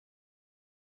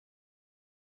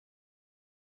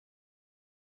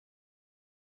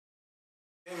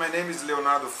My name is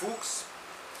Leonardo Fuks,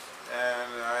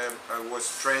 and I was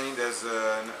trained as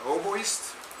an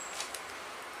oboist.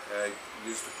 I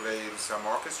used to play in some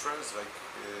orchestras like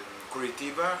in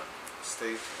Curitiba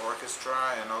State Orchestra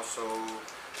and also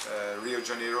Rio de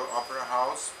Janeiro Opera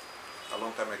House a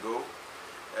long time ago.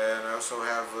 And I also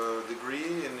have a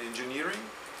degree in engineering.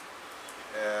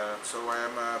 So I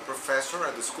am a professor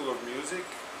at the School of Music,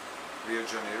 Rio de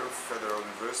Janeiro Federal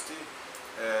University,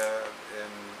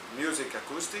 in music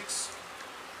acoustics.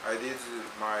 I did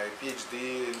my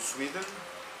PhD in Sweden,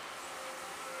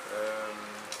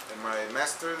 and my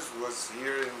master's was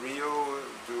here in Rio,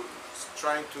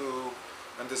 trying to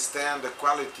understand the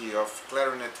quality of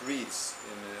clarinet reeds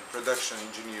in production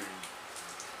engineering.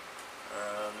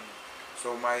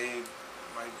 So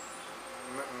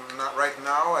right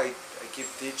now I keep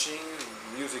teaching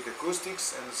music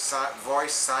acoustics and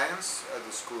voice science at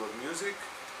the School of Music,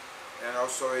 and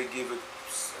also I give a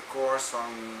course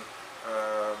on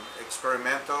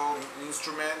experimental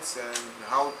instruments and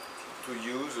how to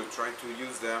use or try to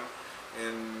use them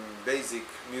in basic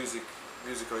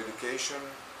musical education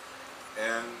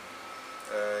and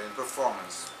in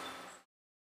performance.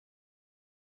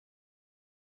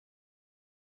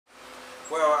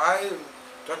 Well,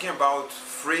 talking about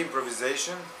free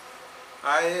improvisation,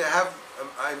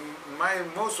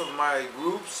 most of my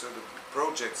groups, the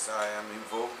projects I am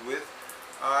involved with,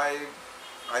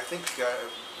 I think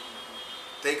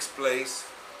takes place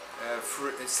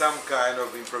some kind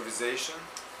of improvisation.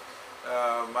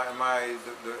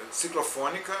 The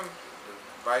Cyclophonica, the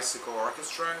bicycle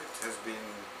orchestra, it has been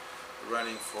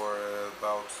running for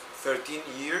about 13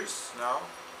 years now.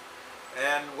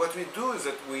 And what we do is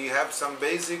that we have some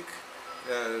basic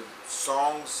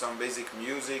songs, some basic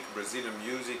music, Brazilian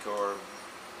music, or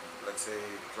let's say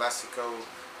classical,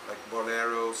 like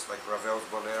boleros, like Ravel's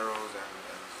boleros, and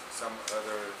some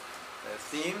other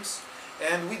themes.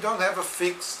 And we don't have a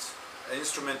fixed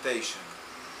instrumentation.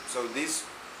 So this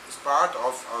is part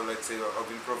of, let's say,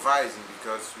 of improvising,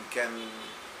 because you can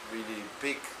really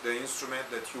pick the instrument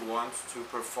that you want to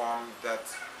perform that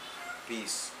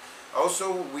piece.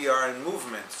 Also, we are in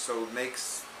movement, so it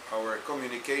makes our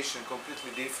communication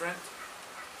completely different.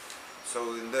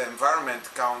 So the environment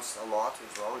counts a lot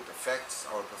as well, it affects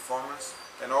our performance.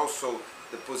 And also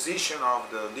the position of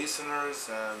the listeners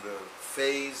and the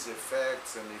phase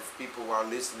effects, and if people are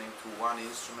listening to one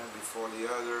instrument before the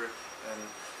other,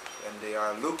 and they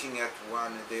are looking at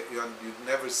one, you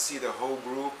never see the whole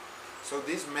group. So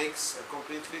this makes a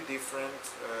completely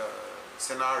different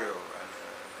scenario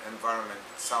and environment,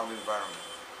 sound environment.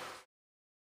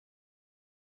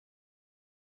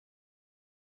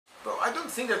 But I don't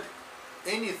think that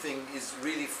anything is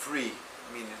really free.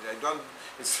 I mean, I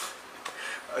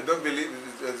don't believe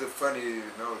there's a funny,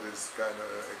 this kind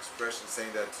of expression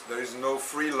saying that there is no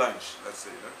free lunch, let's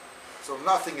say. So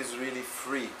nothing is really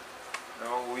free.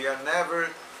 We are never,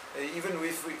 even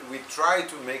if we try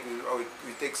to make, or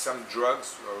we take some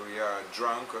drugs, or we are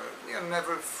drunk, we are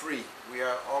never free. We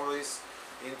are always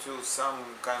into some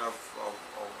kind of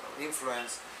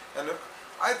influence. And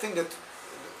I think that,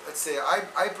 let's say,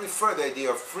 I prefer the idea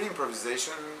of free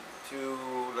improvisation to,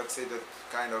 let's say, that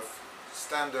kind of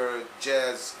standard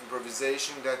jazz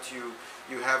improvisation that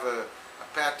you have a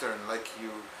pattern, like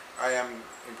I am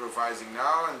improvising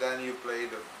now, and then you play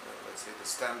let's say, the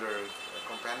standard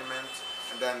accompaniment,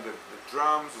 and then the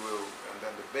drums will, and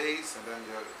then the bass, and then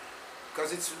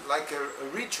because it's like a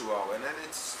ritual, and then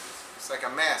it's like a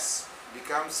mass. It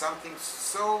becomes something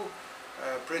so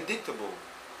predictable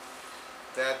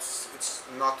that it's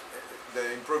not,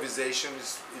 the improvisation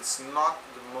it's not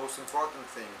the most important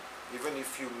thing, even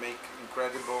if you make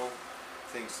incredible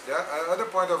things. The other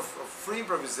point of free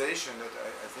improvisation that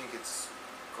I think it's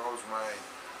calls my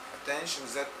attention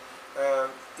is that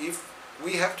if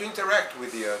we have to interact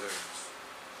with the others,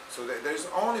 so there's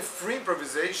only free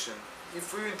improvisation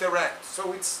if we interact.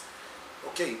 So it's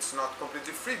okay, it's not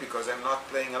completely free because I'm not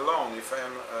playing alone. If I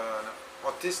am an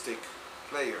autistic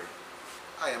player,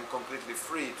 I am completely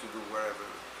free to do whatever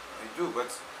I do,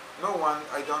 but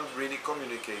I don't really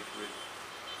communicate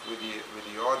with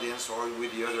the audience or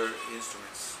with the other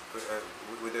instruments,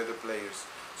 with other players.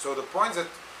 So the point is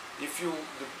that if you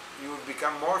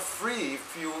become more free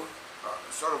if you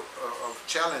sort of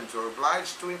challenged or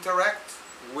obliged to interact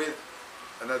with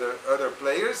other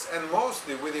players, and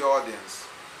mostly with the audience.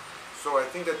 So I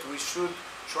think that we should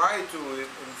try to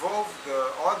involve the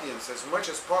audience as much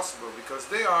as possible, because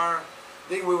they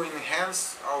will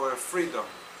enhance our freedom.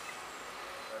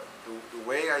 The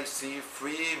way I see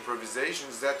free improvisation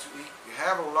is that we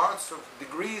have lots of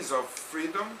degrees of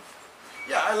freedom,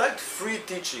 Yeah, I like free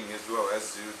teaching as well.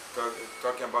 As you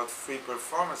talking about free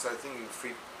performance, I think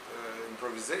free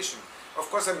improvisation. Of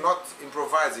course, I'm not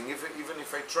improvising. Even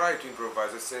if I try to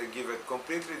improvise, I say give a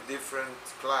completely different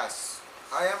class.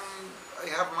 I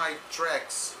have my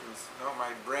tracks. You know,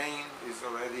 my brain is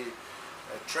already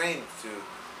trained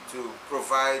to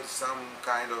provide some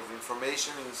kind of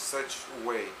information in such a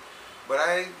way. But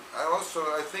I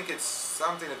think it's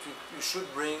something that you should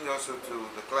bring also to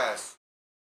the class.